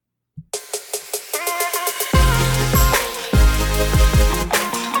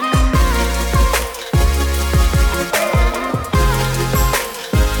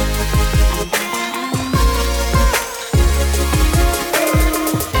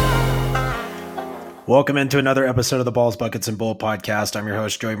Welcome into another episode of the Balls, Buckets, and Bull podcast. I'm your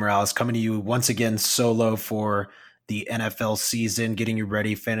host, Joey Morales, coming to you once again solo for the NFL season, getting you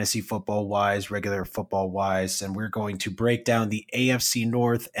ready fantasy football-wise, regular football-wise, and we're going to break down the AFC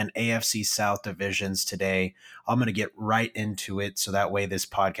North and AFC South divisions today. I'm going to get right into it so that way this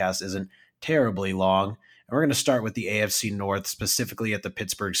podcast isn't terribly long. And we're going to start with the AFC North, specifically at the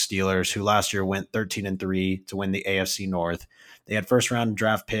Pittsburgh Steelers, who last year went 13-3 to win the AFC North. They had first-round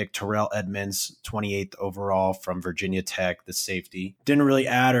draft pick Terrell Edmunds, 28th overall from Virginia Tech, the safety. Didn't really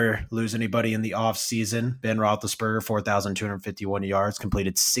add or lose anybody in the offseason. Ben Roethlisberger, 4,251 yards,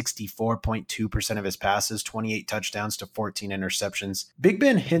 completed 64.2% of his passes, 28 touchdowns to 14 interceptions. Big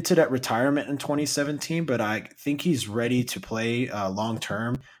Ben hinted at retirement in 2017, but I think he's ready to play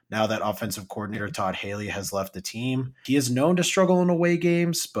long-term now that offensive coordinator Todd Haley has left the team. He is known to struggle in away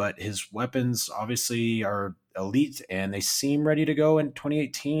games, but his weapons obviously are elite and they seem ready to go in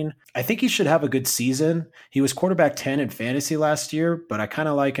 2018. I think he should have a good season. He was quarterback 10 in fantasy last year, but I kind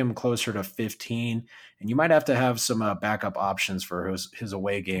of like him closer to 15. And you might have to have some backup options for his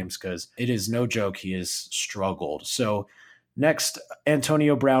away games because it is no joke he has struggled. So next,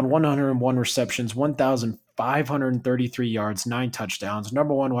 Antonio Brown, 101 receptions, 1,533 yards, 9 touchdowns,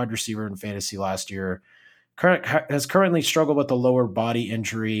 number one wide receiver in fantasy last year. Has currently struggled with a lower body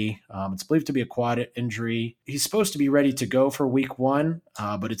injury. It's believed to be a quad injury. He's supposed to be ready to go for week 1,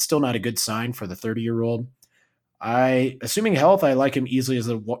 but it's still not a good sign for the 30-year-old. Assuming health, I like him easily as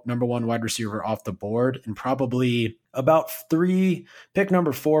the number one wide receiver off the board, and probably about pick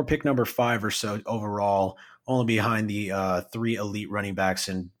number 4, pick number 5 or so overall, only behind the 3 elite running backs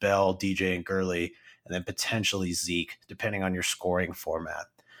in Bell, DJ, and Gurley, and then potentially Zeke, depending on your scoring format.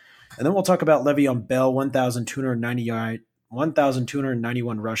 And then we'll talk about Le'Veon Bell,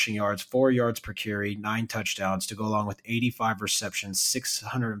 1,291 rushing yards, 4 yards per carry, 9 touchdowns to go along with 85 receptions,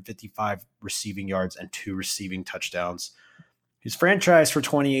 655 receiving yards, and 2 receiving touchdowns. He's franchised for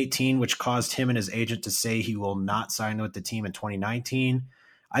 2018, which caused him and his agent to say he will not sign with the team in 2019.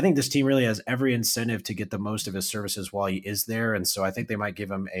 I think this team really has every incentive to get the most of his services while he is there, and so I think they might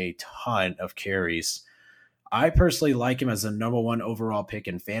give him a ton of carries. I personally like him as the number 1 overall pick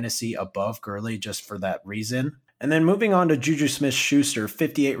in fantasy above Gurley just for that reason. And then moving on to Juju Smith-Schuster,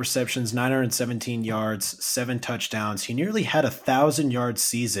 58 receptions, 917 yards, 7 touchdowns. He nearly had a 1,000-yard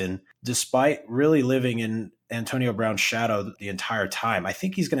season despite really living in Antonio Brown's shadow the entire time. I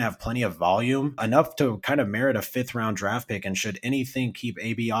think he's going to have plenty of volume, enough to kind of merit a 5th-round draft pick. And should anything keep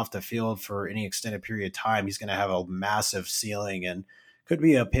AB off the field for any extended period of time, he's going to have a massive ceiling and could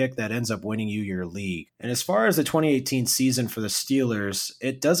be a pick that ends up winning you your league. And as far as the 2018 season for the Steelers,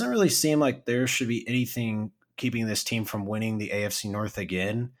 it doesn't really seem like there should be anything keeping this team from winning the AFC North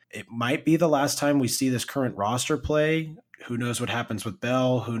again. It might be the last time we see this current roster play. Who knows what happens with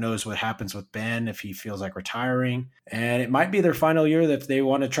Bell? Who knows what happens with Ben if he feels like retiring? And it might be their final year that they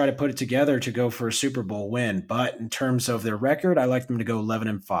want to try to put it together to go for a Super Bowl win. But in terms of their record, I like them to go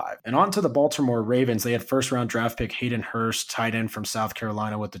 11-5. And on to the Baltimore Ravens. They had first-round draft pick Hayden Hurst, tight end from South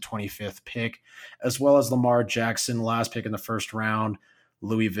Carolina with the 25th pick, as well as Lamar Jackson, last pick in the first round,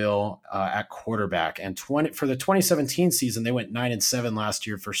 Louisville at quarterback. And for the 2017 season, they went 9-7 last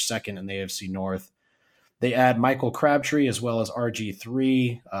year for second in the AFC North. They add Michael Crabtree as well as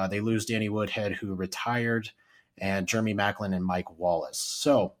RG3. They lose Danny Woodhead, who retired, and Jeremy Maclin and Mike Wallace.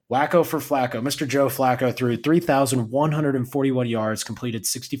 So, wacko for Flacco. Mr. Joe Flacco threw 3,141 yards, completed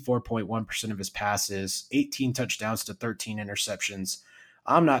 64.1% of his passes, 18 touchdowns to 13 interceptions.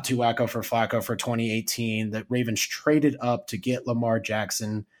 I'm not too wacko for Flacco for 2018. The Ravens traded up to get Lamar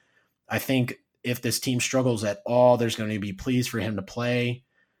Jackson. I think if this team struggles at all, there's going to be pleas for him to play.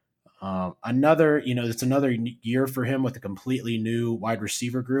 It's another year for him with a completely new wide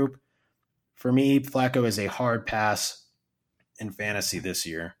receiver group. For me, Flacco is a hard pass in fantasy this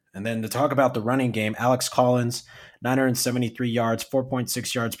year. And then to talk about the running game, Alex Collins, 973 yards,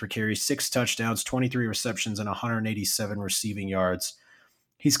 4.6 yards per carry, 6 touchdowns, 23 receptions, and 187 receiving yards.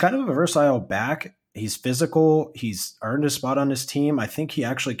 He's kind of a versatile back. He's physical. He's earned a spot on this team. I think he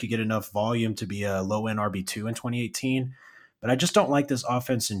actually could get enough volume to be a low-end RB2 in 2018. But I just don't like this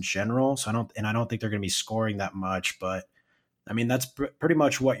offense in general. I don't think they're going to be scoring that much. But I mean, that's pretty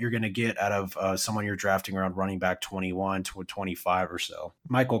much what you're going to get out of someone you're drafting around running back 21 to 25 or so.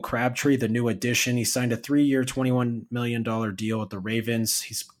 Michael Crabtree, the new addition, he signed a 3-year, $21 million deal with the Ravens.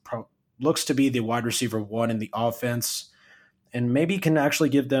 He's looks to be the wide receiver 1 in the offense, and maybe can actually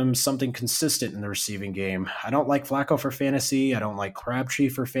give them something consistent in the receiving game. I don't like Flacco for fantasy. I don't like Crabtree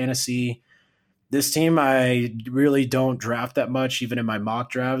for fantasy. This team, I really don't draft that much, even in my mock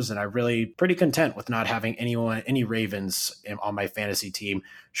drafts, and I'm really pretty content with not having any Ravens on my fantasy team,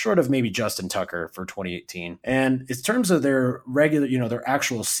 short of maybe Justin Tucker for 2018. And in terms of their regular, their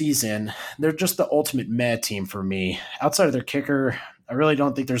actual season, they're just the ultimate meh team for me. Outside of their kicker, I really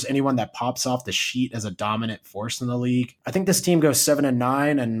don't think there's anyone that pops off the sheet as a dominant force in the league. I think this team goes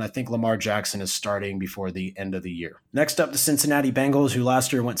 7-9, and I think Lamar Jackson is starting before the end of the year. Next up, the Cincinnati Bengals, who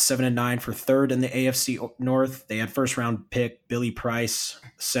last year went 7-9 for third in the AFC North. They had first round pick Billy Price,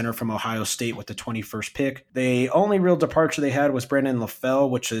 center from Ohio State, with the 21st pick. The only real departure they had was Brandon LaFell,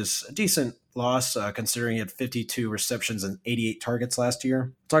 which is a decent loss considering he had 52 receptions and 88 targets last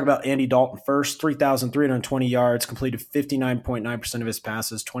year. Talk about Andy Dalton first, 3,320 yards, completed 59.9% of his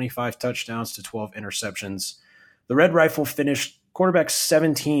passes, 25 touchdowns to 12 interceptions. The Red Rifle finished quarterback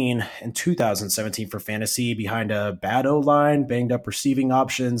 17 in 2017 for fantasy behind a bad O-line, banged up receiving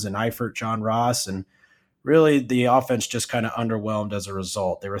options, and Eifert, John Ross, and really the offense just kind of underwhelmed as a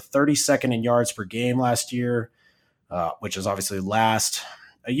result. They were 32nd in yards per game last year, which is obviously last.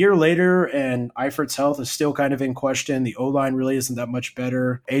 A year later, and Eifert's health is still kind of in question. The O-line really isn't that much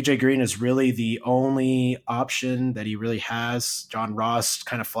better. AJ Green is really the only option that he really has. John Ross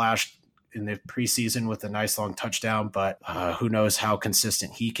kind of flashed in the preseason with a nice long touchdown, but who knows how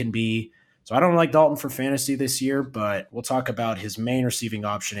consistent he can be. So I don't like Dalton for fantasy this year, but we'll talk about his main receiving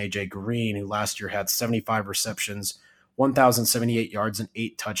option, AJ Green, who last year had 75 receptions, 1,078 yards, and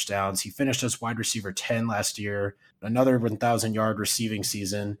 8 touchdowns. He finished as wide receiver 10 last year, another 1,000-yard receiving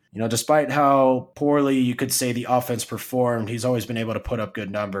season. Despite how poorly you could say the offense performed, he's always been able to put up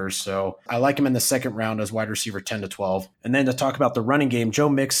good numbers. So I like him in the second round as wide receiver 10 to 12. And then to talk about the running game, Joe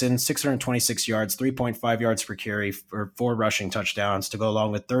Mixon, 626 yards, 3.5 yards per carry for 4 rushing touchdowns to go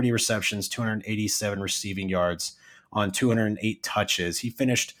along with 30 receptions, 287 receiving yards on 208 touches. He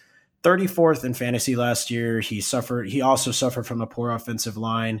finished 34th in fantasy last year. He also suffered from a poor offensive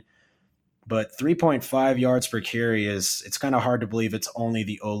line. But 3.5 yards per carry it's kind of hard to believe it's only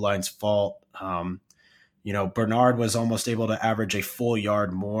the O-line's fault. Bernard was almost able to average a full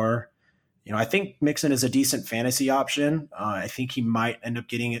yard more. I think Mixon is a decent fantasy option. I think he might end up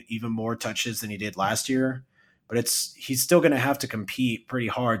getting even more touches than he did last year, but he's still going to have to compete pretty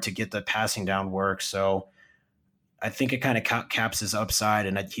hard to get the passing down work. So I think it kind of caps his upside,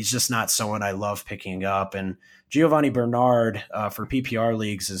 and he's just not someone I love picking up. And Giovanni Bernard for PPR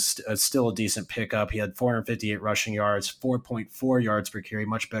leagues is still a decent pickup. He had 458 rushing yards, 4.4 yards per carry,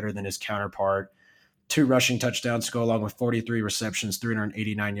 much better than his counterpart. 2 rushing touchdowns to go along with 43 receptions,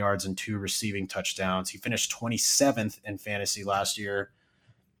 389 yards, and 2 receiving touchdowns. He finished 27th in fantasy last year.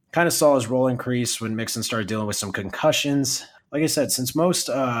 Kind of saw his role increase when Mixon started dealing with some concussions. Like I said, since most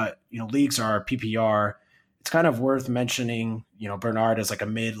leagues are PPR, it's kind of worth mentioning, Bernard as like a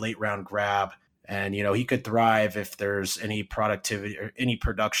late round grab. And, he could thrive if there's any productivity or any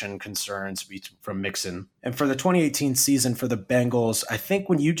production concerns from Mixon. And for the 2018 season for the Bengals, I think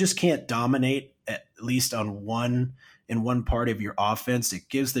when you just can't dominate at least in one part of your offense, it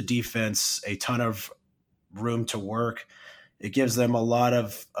gives the defense a ton of room to work. It gives them a lot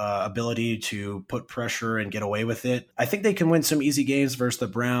of ability to put pressure and get away with it. I think they can win some easy games versus the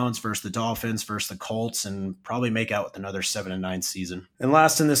Browns, versus the Dolphins, versus the Colts, and probably make out with another 7-9 season. And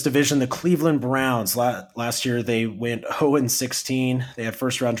last in this division, the Cleveland Browns. Last year, they went 0-16. They had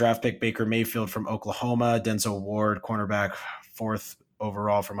first-round draft pick Baker Mayfield from Oklahoma, Denzel Ward, cornerback, 4th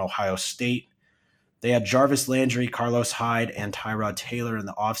overall from Ohio State. They had Jarvis Landry, Carlos Hyde, and Tyrod Taylor in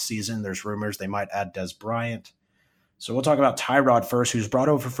the offseason. There's rumors they might add Des Bryant. So we'll talk about Tyrod first, who's brought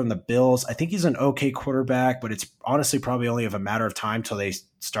over from the Bills. I think he's an okay quarterback, but it's honestly probably only of a matter of time till they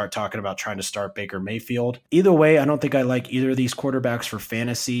start talking about trying to start Baker Mayfield. Either way, I don't think I like either of these quarterbacks for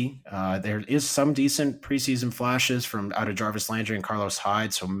fantasy. There is some decent preseason flashes from out of Jarvis Landry and Carlos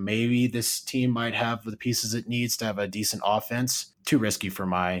Hyde, so maybe this team might have the pieces it needs to have a decent offense. Too risky for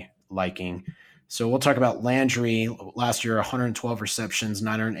my liking. So we'll talk about Landry. Last year, 112 receptions,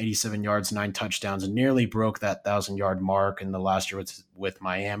 987 yards, 9 touchdowns, and nearly broke that 1,000-yard mark in the last year with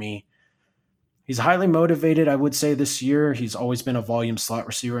Miami. He's highly motivated, I would say, this year. He's always been a volume slot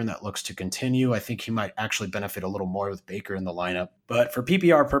receiver, and that looks to continue. I think he might actually benefit a little more with Baker in the lineup. But for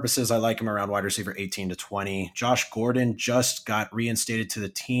PPR purposes, I like him around wide receiver 18 to 20. Josh Gordon just got reinstated to the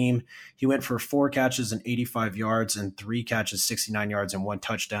team. He went for 4 catches and 85 yards and 3 catches, 69 yards, and 1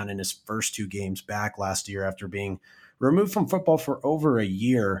 touchdown in his first 2 games back last year after being removed from football for over a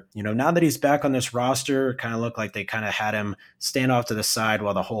year. Now that he's back on this roster, kind of looked like they kind of had him stand off to the side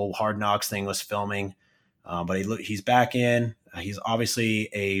while the whole Hard Knocks thing was filming. But he's back in. He's obviously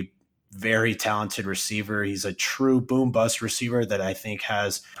a very talented receiver. He's a true boom bust receiver that I think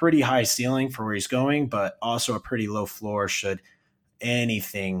has pretty high ceiling for where he's going, but also a pretty low floor should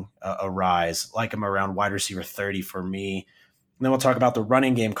anything arise. Like him around wide receiver 30 for me. And then we'll talk about the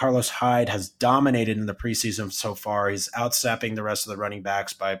running game. Carlos Hyde has dominated in the preseason so far. He's outsapping the rest of the running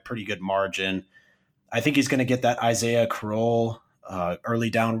backs by a pretty good margin. I think he's going to get that Isaiah Crowell early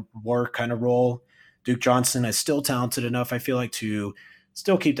down work kind of role. Duke Johnson is still talented enough, I feel like, to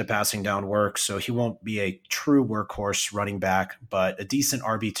still keep the passing down work, so he won't be a true workhorse running back, but a decent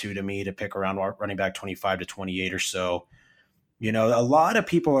RB2 to me to pick around running back 25 to 28 or so. You know, a lot of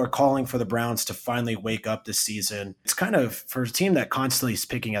people are calling for the Browns to finally wake up this season. It's kind of, for a team that constantly is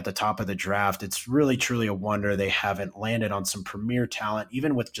picking at the top of the draft, it's really, truly a wonder they haven't landed on some premier talent,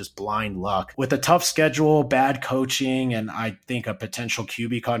 even with just blind luck. With a tough schedule, bad coaching, and I think a potential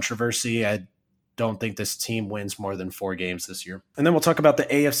QB controversy, I don't think this team wins more than 4 games this year. And then we'll talk about the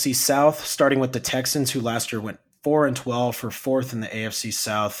AFC South, starting with the Texans, who last year went 4-12 for 4th in the AFC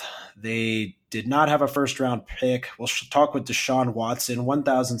South. They did not have a first-round pick. We'll talk with Deshaun Watson,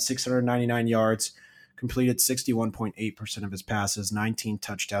 1,699 yards, completed 61.8% of his passes, 19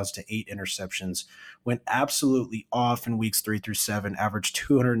 touchdowns to 8 interceptions, went absolutely off in weeks 3 through 7, averaged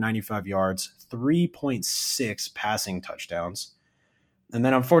 295 yards, 3.6 passing touchdowns. And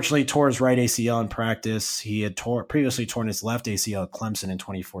then unfortunately tore his right ACL in practice. He had previously torn his left ACL at Clemson in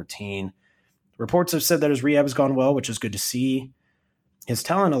 2014. Reports have said that his rehab has gone well, which is good to see. His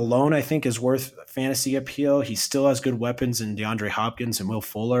talent alone, I think, is worth fantasy appeal. He still has good weapons in DeAndre Hopkins and Will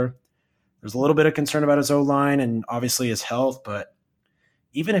Fuller. There's a little bit of concern about his O-line and obviously his health, but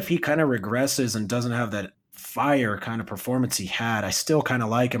even if he kind of regresses and doesn't have that fire kind of performance he had, I still kind of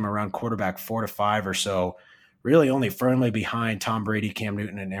like him around quarterback 4 to 5 or so, really only firmly behind Tom Brady, Cam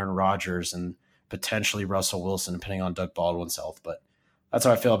Newton, and Aaron Rodgers, and potentially Russell Wilson, depending on Doug Baldwin's health. But that's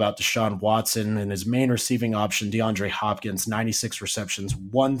how I feel about Deshaun Watson and his main receiving option, DeAndre Hopkins, 96 receptions,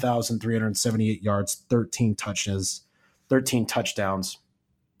 1,378 yards, 13 touchdowns.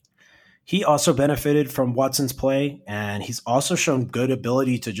 He also benefited from Watson's play, and he's also shown good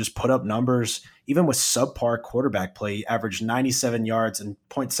ability to just put up numbers, even with subpar quarterback play. He averaged 97 yards and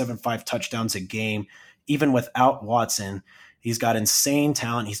 0.75 touchdowns a game, even without Watson. He's got insane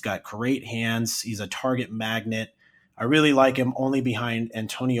talent. He's got great hands. He's a target magnet. I really like him only behind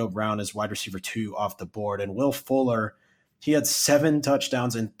Antonio Brown as wide receiver 2 off the board. And Will Fuller, he had 7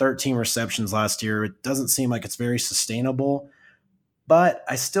 touchdowns and 13 receptions last year. It doesn't seem like it's very sustainable, but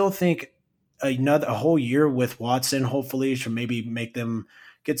I still think a whole year with Watson hopefully should maybe make them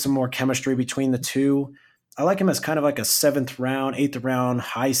get some more chemistry between the two. I like him as kind of like a 7th round, 8th round,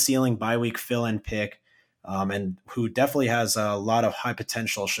 high ceiling bye week fill-in pick, and who definitely has a lot of high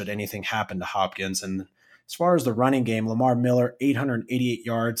potential should anything happen to Hopkins. And as far as the running game, Lamar Miller, 888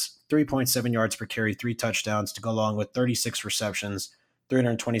 yards, 3.7 yards per carry, 3 touchdowns to go along with 36 receptions,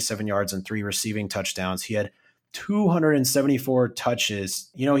 327 yards, and 3 receiving touchdowns. He had 274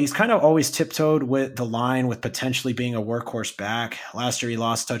 touches. You know, he's kind of always tiptoed with the line with potentially being a workhorse back. Last year, he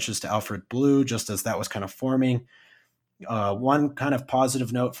lost touches to Alfred Blue just as that was kind of forming. One kind of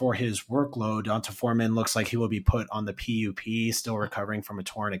positive note for his workload, Donta Foreman looks like he will be put on the PUP, still recovering from a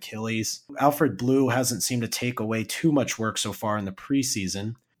torn Achilles. Alfred Blue hasn't seemed to take away too much work so far in the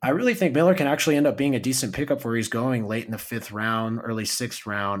preseason. I really think Miller can actually end up being a decent pickup where he's going late in the 5th round, early 6th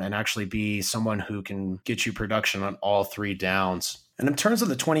round, and actually be someone who can get you production on all 3 downs. And in terms of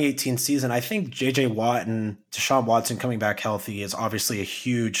the 2018 season, I think J.J. Watt and Deshaun Watson coming back healthy is obviously a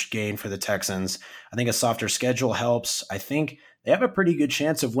huge gain for the Texans. I think a softer schedule helps. I think they have a pretty good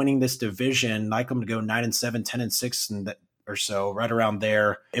chance of winning this division. I like them to go 9-7, 10-6, and or so, right around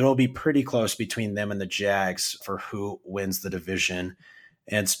there. It'll be pretty close between them and the Jags for who wins the division.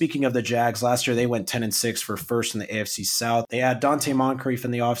 And speaking of the Jags, last year they went 10-6 for first in the AFC South. They add Dante Moncrief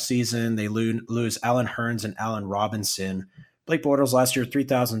in the offseason. They lose Allen Hurns and Allen Robinson. Blake Bortles last year,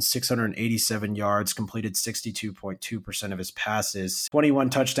 3,687 yards, completed 62.2% of his passes, 21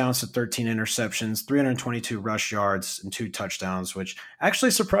 touchdowns to 13 interceptions, 322 rush yards, and 2 touchdowns, which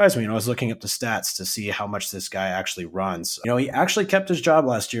actually surprised me. I was looking up the stats to see how much this guy actually runs. He actually kept his job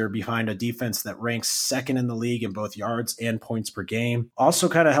last year behind a defense that ranks 2nd in the league in both yards and points per game. Also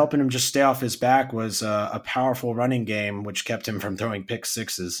kind of helping him just stay off his back was a powerful running game, which kept him from throwing pick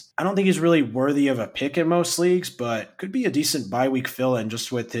sixes. I don't think he's really worthy of a pick in most leagues, but could be a decent decent bye week fill-in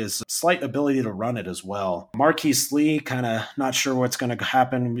just with his slight ability to run it as well. Marquise Lee, kind of not sure what's going to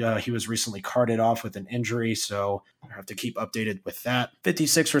happen. He was recently carted off with an injury, so I have to keep updated with that.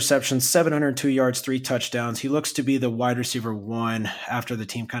 56 receptions, 702 yards, 3 touchdowns. He looks to be the wide receiver 1 after the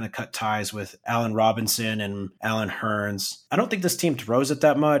team kind of cut ties with Allen Robinson and Allen Hurns. I don't think this team throws it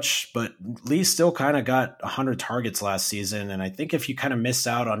that much, but Lee still kind of got 100 targets last season, and I think if you kind of miss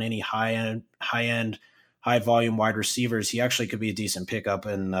out on any high-end, high-volume wide receivers, he actually could be a decent pickup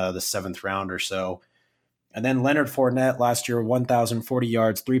in the 7th round or so. And then Leonard Fournette last year, 1,040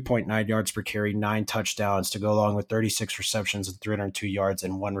 yards, 3.9 yards per carry, 9 touchdowns to go along with 36 receptions and 302 yards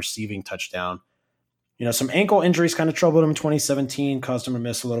and 1 receiving touchdown. Some ankle injuries kind of troubled him in 2017, caused him to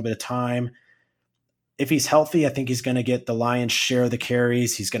miss a little bit of time. If he's healthy, I think he's going to get the lion's share of the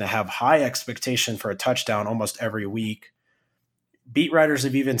carries. He's going to have high expectation for a touchdown almost every week. Beat writers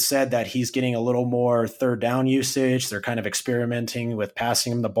have even said that he's getting a little more third down usage. They're kind of experimenting with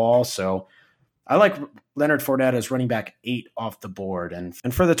passing him the ball. So I like Leonard Fournette as running back 8 off the board. And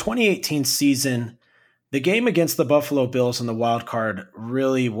for the 2018 season, the game against the Buffalo Bills in the wild card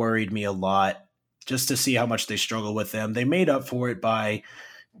really worried me a lot just to see how much they struggle with them. They made up for it by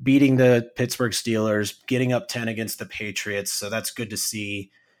beating the Pittsburgh Steelers, getting up 10 against the Patriots. So that's good to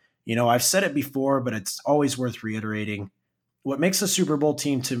see. I've said it before, but it's always worth reiterating. What makes a Super Bowl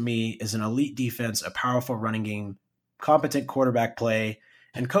team to me is an elite defense, a powerful running game, competent quarterback play,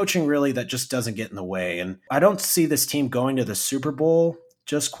 and coaching really that just doesn't get in the way. And I don't see this team going to the Super Bowl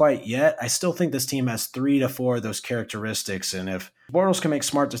just quite yet. I still think this team has 3 to 4 of those characteristics. And if Bortles can make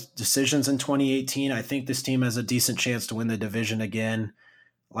smart decisions in 2018, I think this team has a decent chance to win the division again.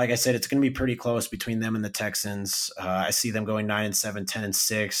 Like I said, it's going to be pretty close between them and the Texans. I see them going 9-7,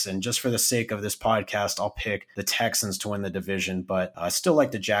 10-6. And just for the sake of this podcast, I'll pick the Texans to win the division, but I still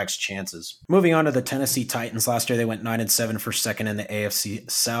like the Jags' chances. Moving on to the Tennessee Titans. Last year, they went 9-7 for second in the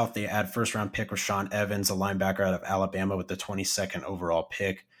AFC South. They had first-round pick Rashaan Evans, a linebacker out of Alabama, with the 22nd overall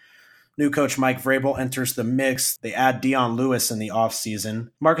pick. New coach Mike Vrabel enters the mix. They add Dion Lewis in the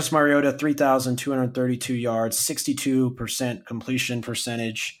offseason. Marcus Mariota, 3,232 yards, 62% completion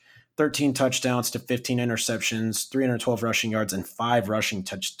percentage, 13 touchdowns to 15 interceptions, 312 rushing yards, and 5 rushing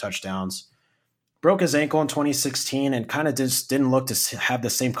touchdowns. Broke his ankle in 2016 and kind of just didn't look to have the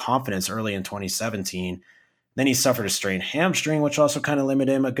same confidence early in 2017. Then he suffered a strained hamstring, which also kind of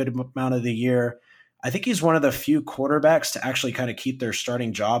limited him a good amount of the year. I think he's one of the few quarterbacks to actually kind of keep their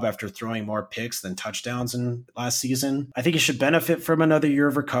starting job after throwing more picks than touchdowns in last season. I think he should benefit from another year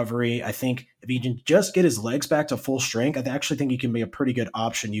of recovery. I think if he can just get his legs back to full strength, I actually think he can be a pretty good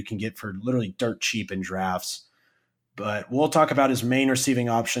option you can get for literally dirt cheap in drafts. But we'll talk about his main receiving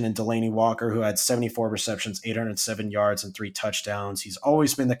option in Delaney Walker, who had 74 receptions, 807 yards, and 3 touchdowns. He's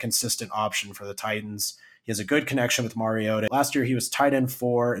always been the consistent option for the Titans. He has a good connection with Mariota. Last year, he was tight end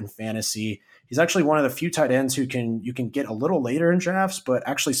 4 in fantasy. He's actually one of the few tight ends who you can get a little later in drafts, but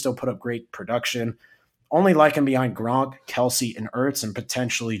actually still put up great production. Only like him behind Gronk, Kelsey, and Ertz, and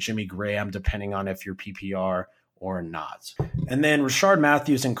potentially Jimmy Graham, depending on if you're PPR or not. And then Rashard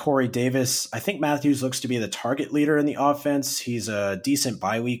Matthews and Corey Davis. I think Matthews looks to be the target leader in the offense. He's a decent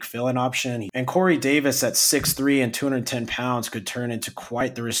bye-week fill-in option. And Corey Davis at 6'3" and 210 pounds could turn into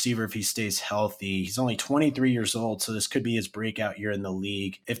quite the receiver if he stays healthy. He's only 23 years old, so this could be his breakout year in the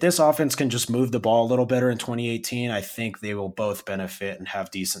league. If this offense can just move the ball a little better in 2018, I think they will both benefit and have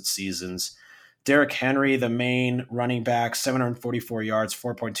decent seasons. Derrick Henry, the main running back, 744 yards,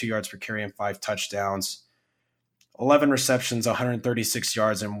 4.2 yards per carry, and 5 touchdowns. 11 receptions, 136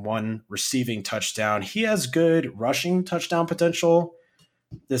 yards, and 1 receiving touchdown. He has good rushing touchdown potential.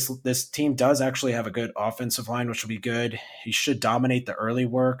 This team does actually have a good offensive line, which will be good. He should dominate the early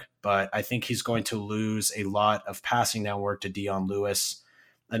work, but I think he's going to lose a lot of passing down work to Dion Lewis.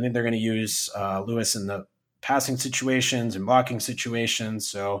 I think they're going to use Lewis in the passing situations and blocking situations.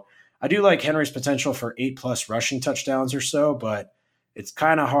 So I do like Henry's potential for 8+ rushing touchdowns or so, but it's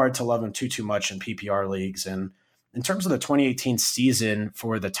kind of hard to love him too much in PPR leagues. And in terms of the 2018 season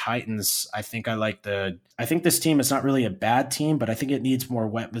for the Titans, I think this team is not really a bad team, but I think it needs more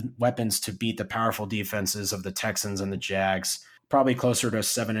weapons to beat the powerful defenses of the Texans and the Jags. Probably closer to a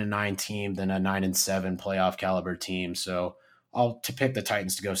 7-9 team than a 9-7 playoff caliber team. So I'll pick the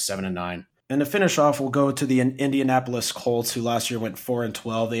Titans to go 7-9. And to finish off, we'll go to the Indianapolis Colts, who last year went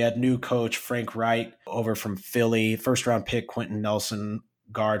 4-12. They had new coach Frank Reich over from Philly, first round pick Quentin Nelson,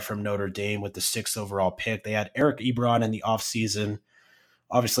 guard from Notre Dame, with the 6th overall pick. They had Eric Ebron in the offseason.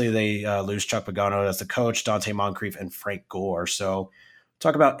 Obviously, they lose Chuck Pagano as the coach, Dante Moncrief, and Frank Gore. So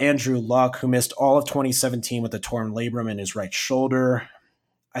talk about Andrew Luck, who missed all of 2017 with a torn labrum in his right shoulder.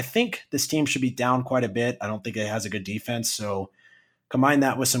 I think this team should be down quite a bit. I don't think it has a good defense. So combine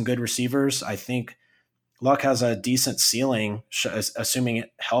that with some good receivers. I think Luck has a decent ceiling, assuming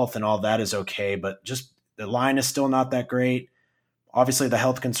health and all that is okay. But just the line is still not that great. Obviously, the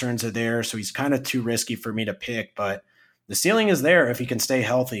health concerns are there, so he's kind of too risky for me to pick. But the ceiling is there if he can stay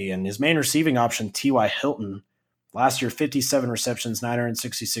healthy. And his main receiving option, T.Y. Hilton, last year, 57 receptions,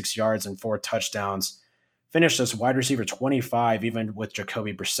 966 yards, and 4 touchdowns. Finished as wide receiver 25, even with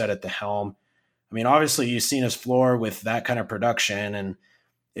Jacoby Brissett at the helm. I mean, obviously, you've seen his floor with that kind of production. And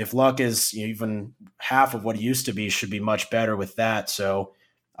if Luck is even half of what he used to be, should be much better with that. So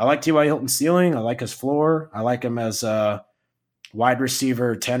I like T.Y. Hilton's ceiling. I like his floor. I like him as a wide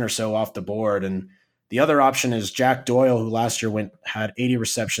receiver 10 or so off the board. And the other option is Jack Doyle, who last year had 80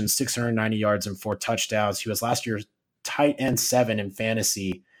 receptions, 690 yards, and 4 touchdowns. He was last year's tight end 7 in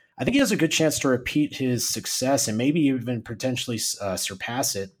fantasy. I think he has a good chance to repeat his success and maybe even potentially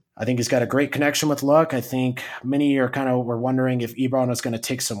surpass it. I think he's got a great connection with Luck. I think many were wondering if Ebron was going to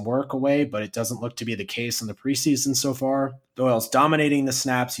take some work away, but it doesn't look to be the case in the preseason so far. Doyle's dominating the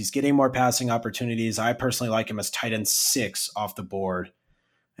snaps. He's getting more passing opportunities. I personally like him as tight end 6 off the board.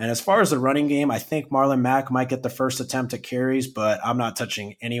 And as far as the running game, I think Marlon Mack might get the first attempt at carries, but I'm not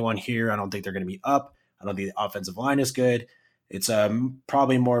touching anyone here. I don't think they're going to be up. I don't think the offensive line is good. It's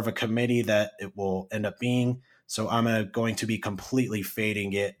probably more of a committee that it will end up being. So I'm going to be completely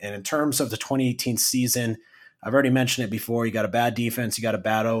fading it. And in terms of the 2018 season, I've already mentioned it before. You got a bad defense. You got a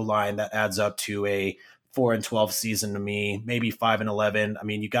bad O-line that adds up to a 4-12 season to me, maybe 5-11. I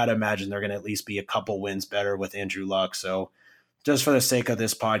mean, you got to imagine they're going to at least be a couple wins better with Andrew Luck. So just for the sake of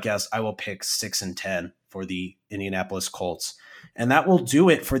this podcast, I will pick 6-10 for the Indianapolis Colts. And that will do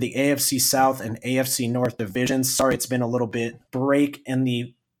it for the AFC South and AFC North divisions. Sorry, it's been a little bit break in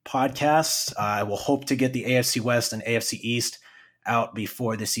the podcast. I will hope to get the AFC West and AFC East out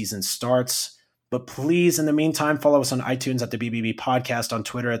before the season starts. But please, in the meantime, follow us on iTunes at the BBB Podcast, on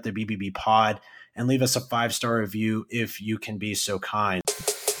Twitter at the BBB Pod, and leave us a 5-star review if you can be so kind.